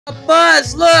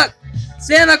Buzz, look!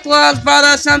 Santa Claus brought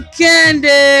us some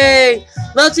candy!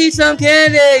 Let's eat some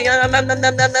candy! Yum, yum, yum,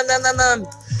 yum, yum, yum, yum, yum.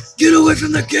 Get away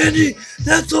from the candy!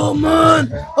 That's all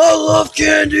mine! I love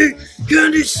candy!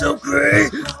 Candy's so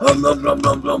great! Nom, nom, nom,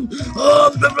 nom. Nom,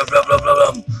 nom, nom, nom,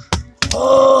 nom.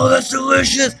 Oh, that's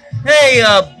delicious! Hey,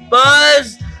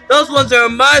 Buzz! Those ones are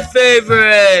my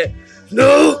favorite!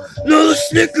 No, the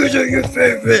Snickers are your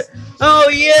favorite! Oh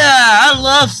yeah, I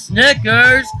love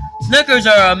Snickers! Snickers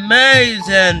are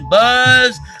amazing,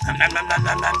 Buzz!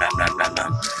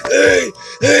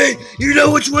 Hey, you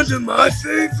know which ones are my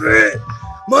favorite?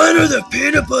 Mine are the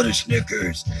peanut butter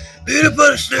Snickers. Peanut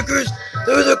butter Snickers,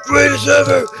 they're the greatest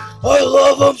ever. I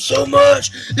love them so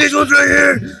much. These ones right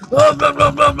here. Nom, nom,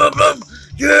 nom, nom, nom, nom.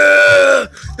 Yeah,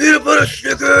 peanut butter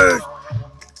Snickers.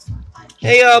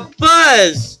 Hey,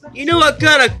 Buzz, you know what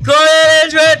kind of car that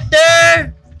is right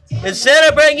there? Did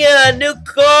Santa bring you a new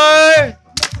car?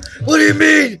 What do you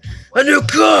mean, a new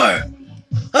car?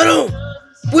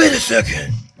 Wait a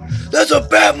second. That's a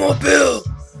Batmobile.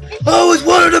 I always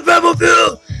wanted a